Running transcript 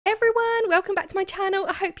welcome back to my channel.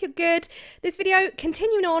 I hope you're good. This video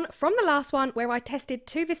continuing on from the last one where I tested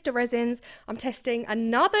 2 Vista resins. I'm testing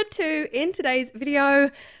another 2 in today's video.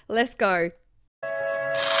 Let's go.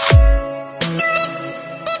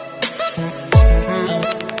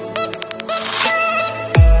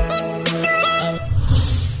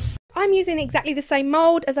 I'm using exactly the same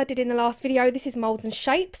mould as I did in the last video. This is Moulds and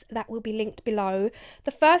Shapes. That will be linked below.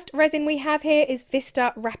 The first resin we have here is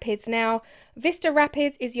Vista Rapids. Now, Vista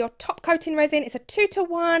Rapids is your top coating resin. It's a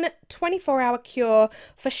 2-to-1 24-hour cure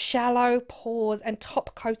for shallow pores and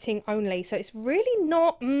top coating only. So it's really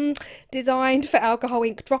not designed for alcohol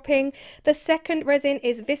ink dropping. The second resin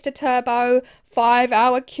is Vista Turbo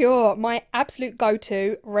 5-hour cure. My absolute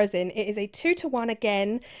go-to resin. It is a 2-to-1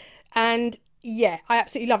 again, and yeah, I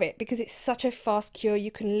absolutely love it because it's such a fast cure.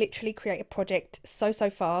 You can literally create a project so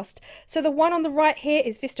fast. So the one on the right here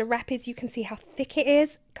is Vista Rapids. You can see how thick it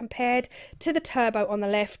is compared to the Turbo on the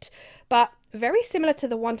left, but very similar to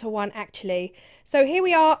the 1-to-1 actually. So here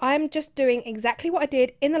we are. I'm just doing exactly what I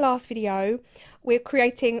did in the last video. We're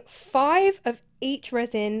creating 5 of each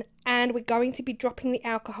resin and we're going to be dropping the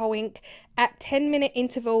alcohol ink at 10-minute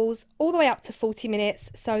intervals all the way up to 40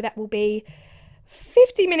 minutes. So that will be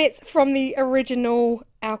 50 minutes from the original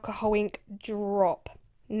alcohol ink drop.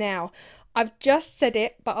 Now, I've just said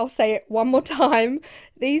it, but I'll say it one more time.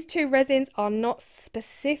 These 2 resins are not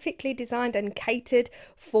specifically designed and catered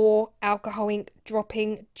for alcohol ink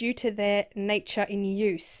dropping due to their nature in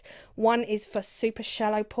use. One is for super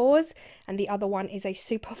shallow pores and the other one is a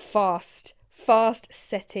super fast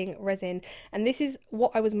setting resin, and this is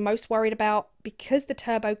what I was most worried about because the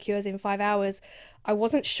Turbo cures in 5 hours. I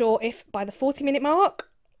wasn't sure if by the 40-minute mark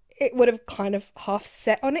it would have kind of half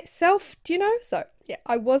set on itself, do you know? So yeah,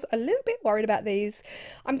 I was a little bit worried about these.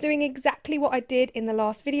 I'm doing exactly what I did in the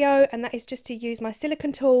last video, and that is just to use my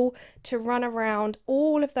silicone tool to run around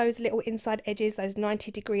all of those little inside edges, those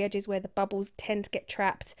 90-degree edges where the bubbles tend to get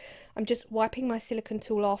trapped. I'm just wiping my silicone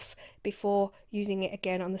tool off before using it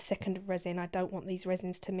again on the second resin. I don't want these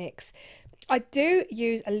resins to mix. I do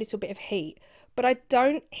use a little bit of heat, but I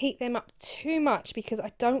don't heat them up too much because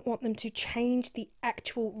I don't want them to change the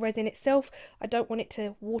actual resin itself. I don't want it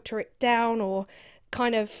to water it down or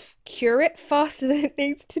kind of cure it faster than it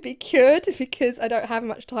needs to be cured because I don't have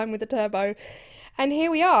much time with the Turbo. And here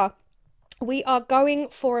we are. We are going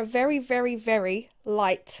for a very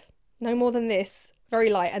light, no more than this, very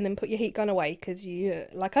light, and then put your heat gun away because you,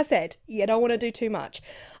 like I said, you don't want to do too much.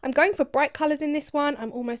 I'm going for bright colours in this one.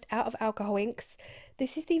 I'm almost out of alcohol inks.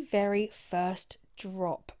 This is the very first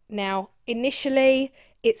drop. Now, initially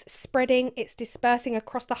it's spreading, it's dispersing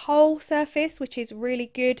across the whole surface, which is really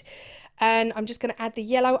good. And I'm just going to add the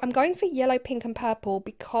yellow. I'm going for yellow, pink and purple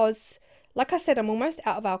because, like I said, I'm almost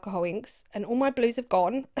out of alcohol inks and all my blues have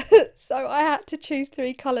gone. So I had to choose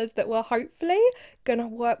 3 colours that were hopefully going to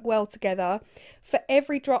work well together. For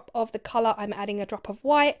every drop of the colour, I'm adding a drop of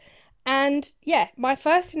white. And yeah, my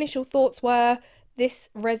first initial thoughts were this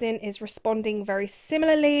resin is responding very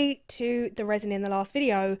similarly to the resin in the last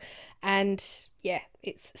video. And yeah,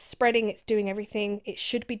 it's spreading, it's doing everything it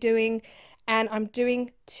should be doing. And I'm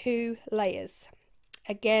doing 2 layers.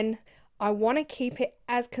 Again, I want to keep it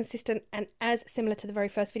as consistent and as similar to the very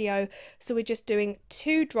first video. So we're just doing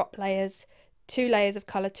 2 drop layers, 2 layers of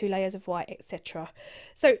colour, 2 layers of white, etc.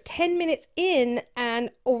 So 10 minutes in and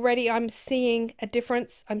already I'm seeing a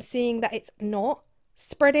difference. I'm seeing that it's not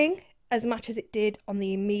spreading as much as it did on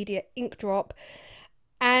the immediate ink drop.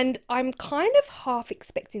 And I'm kind of half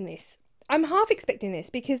expecting this. I'm half expecting this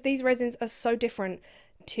because these resins are so different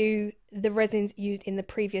to the resins used in the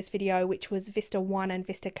previous video, which was Vista 1 and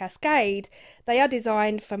Vista Cascade. They are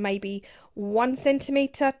designed for maybe 1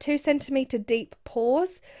 centimetre, 2 centimetre deep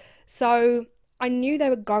pores. So I knew they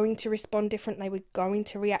were going to respond different, they were going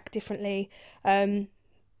to react differently.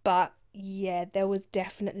 But yeah, there was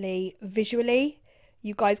definitely visually,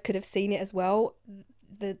 you guys could have seen it as well.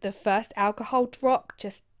 The first alcohol drop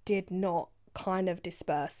just did not kind of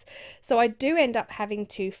disperse. So I do end up having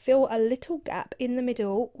to fill a little gap in the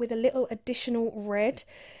middle with a little additional red.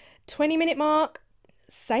 20-minute mark,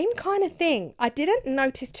 same kind of thing. I didn't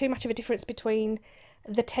notice too much of a difference between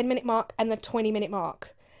the 10-minute mark and the 20-minute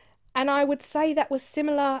mark. And I would say that was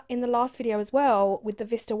similar in the last video as well with the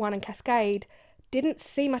Vista 1 and Cascade. Didn't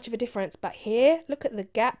see much of a difference, but here, look at the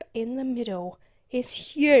gap in the middle. It's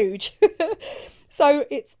huge. So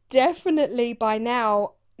it's definitely by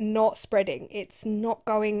now not spreading. It's not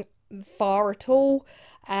going far at all.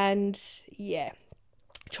 And yeah,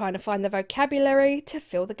 trying to find the vocabulary to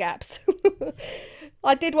fill the gaps.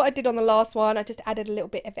 I did what I did on the last one. I just added a little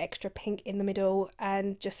bit of extra pink in the middle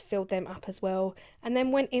and just filled them up as well, and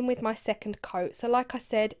then went in with my second coat. So like I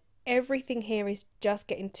said, everything here is just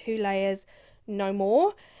getting 2 layers, no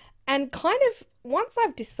more. And kind of once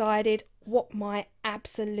I've decided what my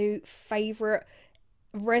absolute favorite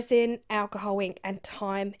resin, alcohol ink and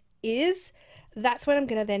time is, that's when I'm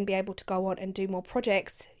going to then be able to go on and do more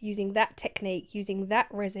projects using that technique, using that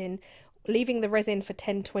resin, leaving the resin for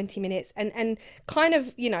 10-20 minutes and kind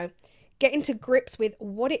of, you know, getting to grips with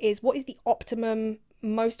what it is, what is the optimum,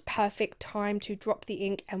 most perfect time to drop the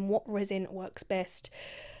ink and what resin works best.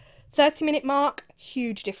 30-minute mark,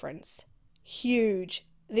 huge difference, huge.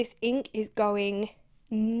 This ink is going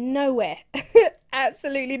nowhere,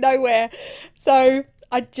 absolutely nowhere. So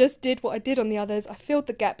I just did what I did on the others. I filled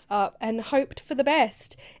the gaps up and hoped for the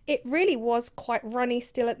best. It really was quite runny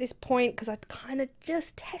still at this point because I'd kind of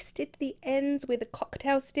just tested the ends with a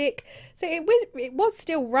cocktail stick. So it was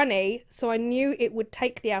still runny, so I knew it would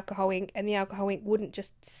take the alcohol ink and the alcohol ink wouldn't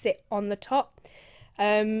just sit on the top.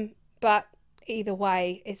 But either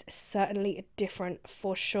way, it's certainly different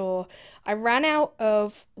for sure. I ran out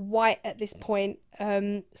of white at this point,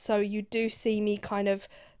 so you do see me kind of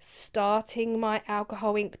starting my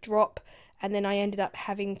alcohol ink drop, and then I ended up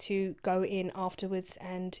having to go in afterwards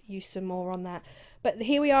and use some more on that. But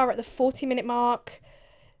here we are at the 40-minute mark,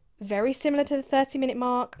 very similar to the 30-minute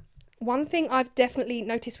mark. One thing I've definitely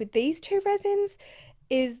noticed with these two resins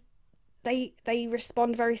is they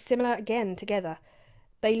respond very similar again together.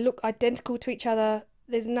 They look identical to each other.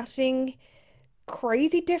 There's nothing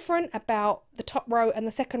crazy different about the top row and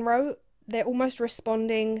the second row. They're almost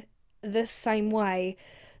responding the same way.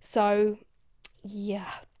 So,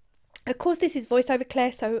 yeah. Of course, this is voiceover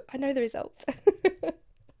Claire, so I know the results.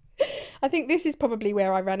 I think this is probably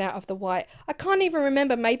where I ran out of the white. I can't even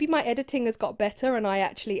remember. Maybe my editing has got better and I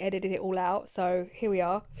actually edited it all out. So, here we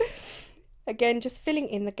are. Again, just filling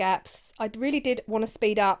in the gaps. I really did want to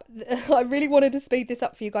speed up. I really wanted to speed this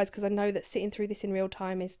up for you guys because I know that sitting through this in real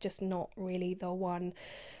time is just not really the one.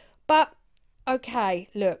 But, okay,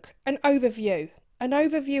 look, an overview. An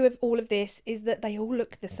overview of all of this is that they all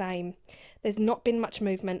look the same. There's not been much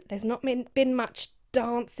movement. There's not been much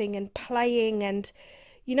dancing and playing and,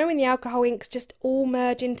 you know, when the alcohol inks just all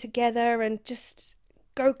merge in together and just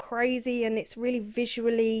go crazy and it's really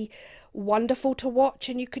visually wonderful to watch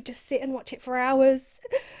and you could just sit and watch it for hours.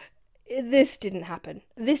 This didn't happen.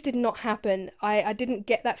 This did not happen. I didn't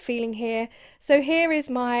get that feeling here. So here is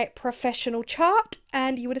my professional chart,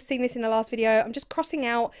 and you would have seen this in the last video. I'm just crossing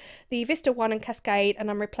out the Vista 1 and Cascade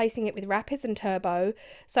and I'm replacing it with Rapids and Turbo.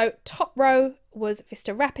 So top row was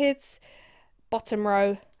Vista Rapids, bottom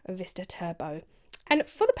row Vista Turbo. And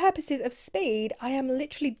for the purposes of speed, I am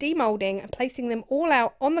literally demolding and placing them all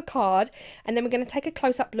out on the card. And then we're going to take a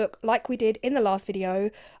close-up look like we did in the last video.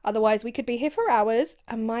 Otherwise, we could be here for hours.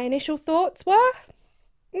 And my initial thoughts were,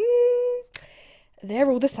 they're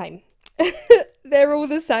all the same. They're all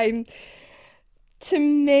the same. To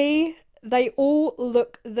me, they all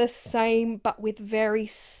look the same, but with very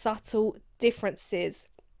subtle differences.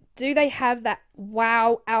 Do they have that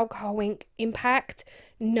wow alcohol ink impact?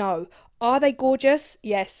 No. Are they gorgeous?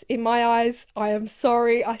 Yes, in my eyes. I am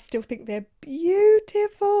sorry, I still think they're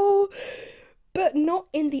beautiful, but not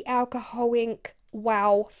in the alcohol ink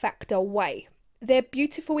wow factor way. They're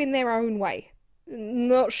beautiful in their own way.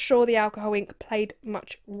 Not sure the alcohol ink played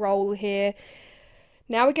much role here.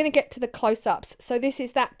 Now we're going to get to the close-ups. So this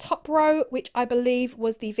is that top row, which I believe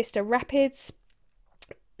was the Vista Rapids.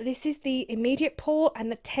 This is the immediate pour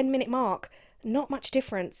and the 10-minute mark. Not much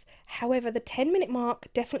difference. However, the 10-minute mark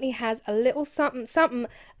definitely has a little something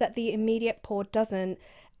that the immediate pour doesn't.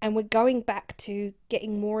 And we're going back to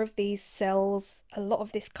getting more of these cells, a lot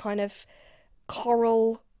of this kind of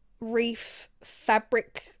coral reef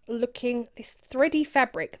fabric looking, this thready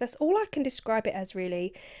fabric. That's all I can describe it as,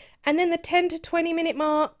 really. And then the 10 to 20 minute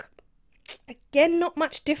mark, again, not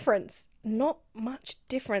much difference. Not much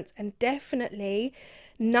difference, and definitely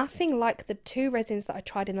nothing like the two resins that I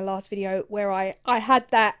tried in the last video where I had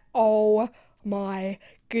that, oh my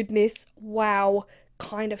goodness, wow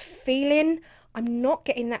kind of feeling. I'm not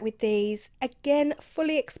getting that with these. Again,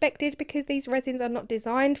 fully expected because these resins are not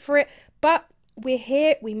designed for it, but we're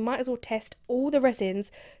here, we might as well test all the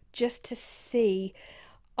resins just to see.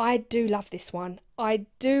 I do love this one. I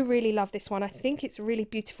do really love this one. I think it's really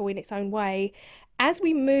beautiful in its own way. As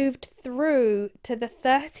we moved through to the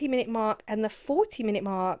 30-minute mark and the 40-minute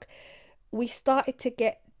mark, we started to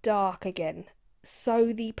get dark again.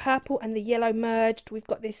 So the purple and the yellow merged. We've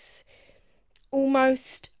got this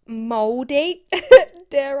almost mouldy,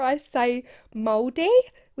 dare I say mouldy?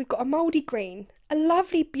 We've got a mouldy green, a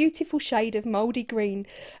lovely, beautiful shade of mouldy green.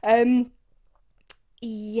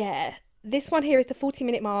 Yeah, this one here is the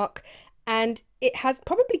 40-minute mark. and it has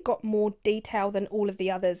probably got more detail than all of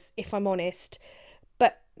the others, if I'm honest,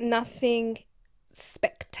 but nothing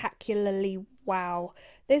spectacularly wow.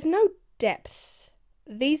 There's no depth.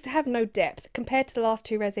 These have no depth compared to the last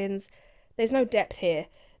two resins. There's no depth here.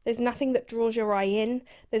 There's nothing that draws your eye in.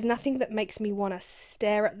 There's nothing that makes me want to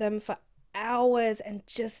stare at them for hours and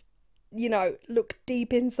just, you know, look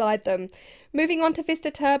deep inside them. Moving on to Vista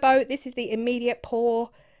Turbo, this is the immediate pour.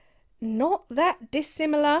 Not that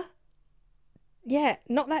dissimilar. Yeah,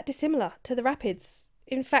 not that dissimilar to the Rapids.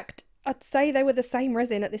 In fact, I'd say they were the same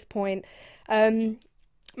resin at this point.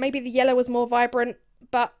 Maybe the yellow was more vibrant,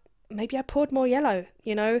 but maybe I poured more yellow,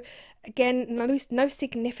 you know. Again, no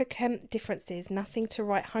significant differences, nothing to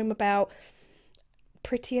write home about.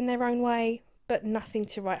 Pretty in their own way, but nothing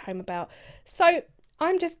to write home about. So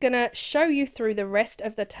I'm just gonna show you through the rest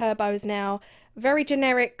of the turbos now. Very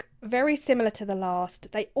generic, very similar to the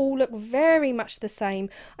last. They all look very much the same.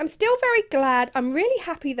 I'm still very glad. I'm really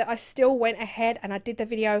happy that I still went ahead and I did the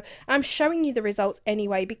video. I'm showing you the results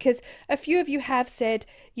anyway, because a few of you have said,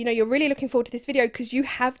 you know, you're really looking forward to this video because you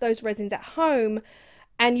have those resins at home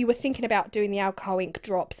and you were thinking about doing the alcohol ink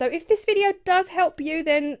drop. So if this video does help you,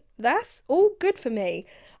 then that's all good for me.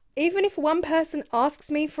 Even if one person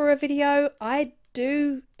asks me for a video, I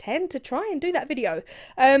do tend to try and do that video.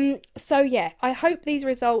 So yeah, I hope these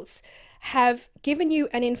results have given you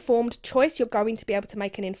an informed choice. You're going to be able to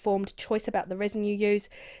make an informed choice about the resin you use,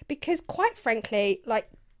 because quite frankly, like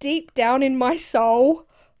deep down in my soul,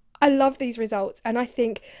 I love these results, and I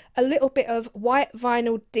think a little bit of white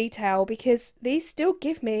vinyl detail, because these still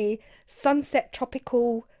give me sunset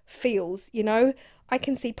tropical feels, you know. I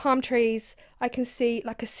can see palm trees, I can see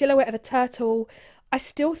like a silhouette of a turtle. I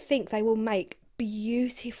still think they will make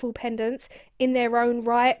beautiful pendants in their own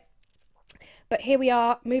right. But here we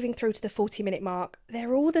are, moving through to the 40-minute mark.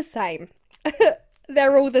 They're all the same.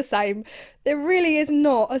 They're all the same. There really is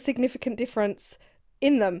not a significant difference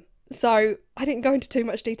in them. So I didn't go into too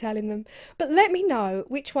much detail in them, but let me know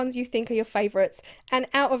which ones you think are your favourites. And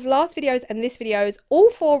out of last videos and this video's, all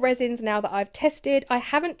four resins now that I've tested, I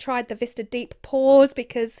haven't tried the Vista Deep Pours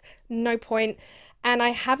because no point. And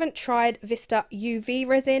I haven't tried Vista UV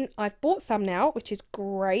resin. I've bought some now, which is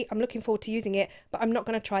great. I'm looking forward to using it, but I'm not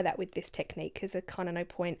going to try that with this technique because there's kind of no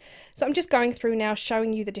point. So I'm just going through now,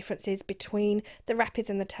 showing you the differences between the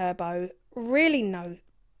Rapids and the Turbo. Really no,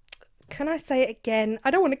 can I say it again?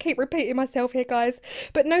 I don't want to keep repeating myself here, guys,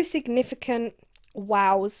 but no significant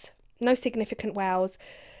wows. No significant wows.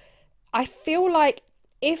 I feel like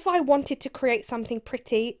if I wanted to create something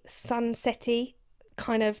pretty, sunsetty,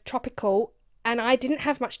 kind of tropical, and I didn't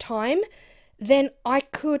have much time, then I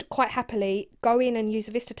could quite happily go in and use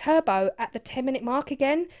a Vista Turbo at the 10-minute mark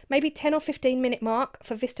again, maybe 10 or 15-minute mark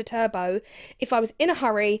for Vista Turbo. If I was in a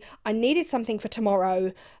hurry, I needed something for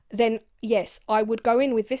tomorrow, then yes, I would go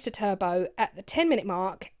in with Vista Turbo at the 10-minute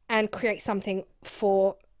mark and create something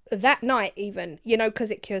for that night even, you know,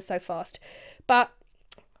 because it cures so fast. But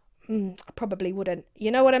I probably wouldn't.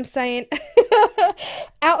 You know what I'm saying?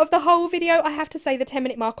 Out of the whole video, I have to say the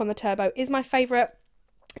 10-minute mark on the Turbo is my favourite.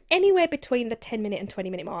 Anywhere between the 10-minute and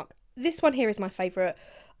 20-minute mark. This one here is my favourite.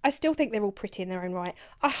 I still think they're all pretty in their own right.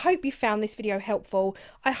 I hope you found this video helpful.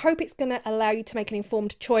 I hope it's going to allow you to make an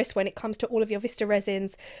informed choice when it comes to all of your Vista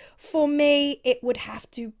resins. For me, it would have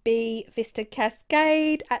to be Vista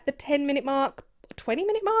Cascade at the 10-minute mark,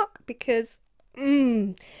 20-minute mark, because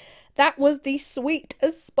that was the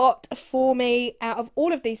sweetest spot for me out of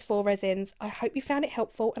all of these four resins. I hope you found it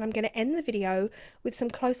helpful, and I'm going to end the video with some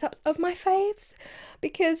close-ups of my faves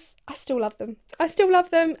because I still love them. I still love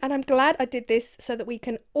them, and I'm glad I did this so that we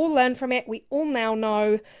can all learn from it. We all now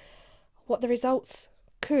know what the results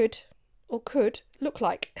could look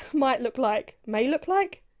like, might look like, may look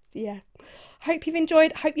like. Yeah. Hope you've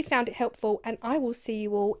enjoyed, hope you found it helpful, and I will see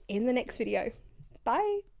you all in the next video.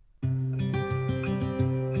 Bye.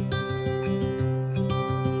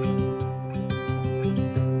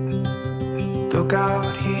 Look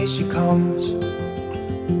out, here she comes, the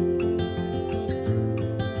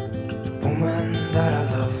woman that I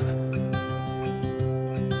love.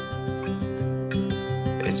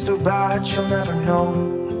 It's too bad she'll never know.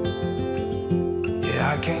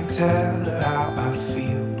 Yeah, I can't tell her how I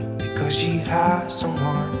feel, because she has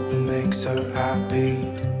someone who makes her happy.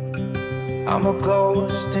 I'm a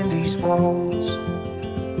ghost in these walls,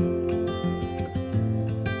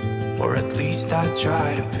 or at least I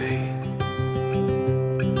try to be.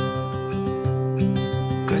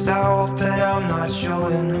 'Cause I hope that I'm not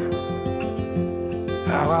showing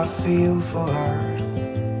how I feel for her,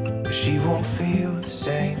 but she won't feel the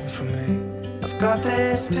same for me. I've got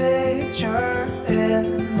this picture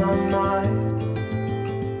in my mind,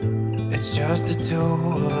 it's just the two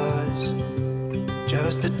of us,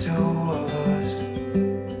 just the two of us.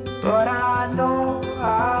 But I know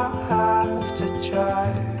I have to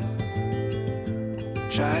try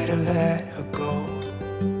to let her go,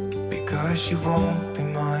 because she won't be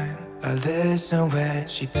mine. I listen when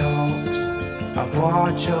she talks, I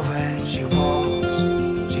watch her when she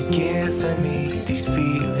walks. She's giving me these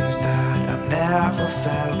feelings that I've never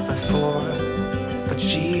felt before. But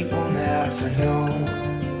she will never know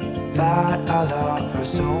that I love her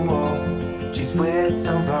so well. She's with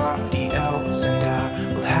somebody else and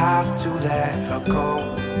I will have to let her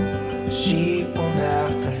go. She will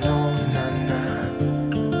never know, na-na,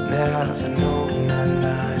 never know,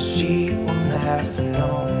 na-na. She will never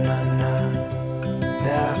know, na-na,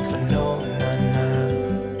 never know,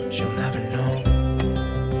 na-na. She'll never know.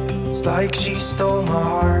 It's like she stole my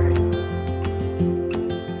heart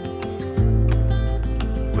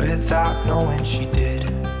without knowing she did.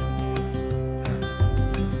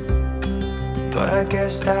 But I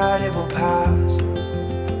guess that it will pass.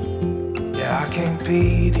 Yeah, I can't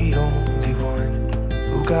be the only one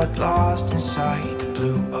who got lost inside the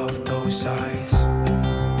blue of those eyes.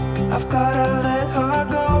 I've gotta let her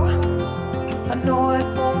go, I know it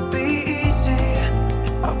won't be easy.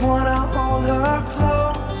 I wanna hold her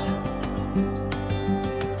close,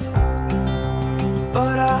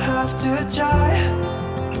 but I have to try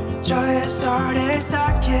as hard as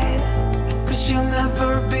I can, 'cause she'll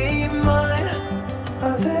never be mine.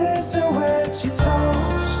 I listen when she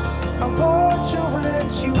talks, I watch her when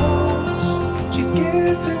she walks. She's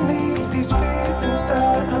giving me these feelings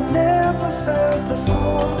that I've never felt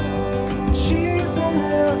before. And she will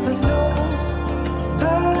never know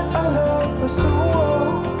that I love her so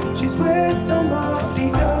well. She's with somebody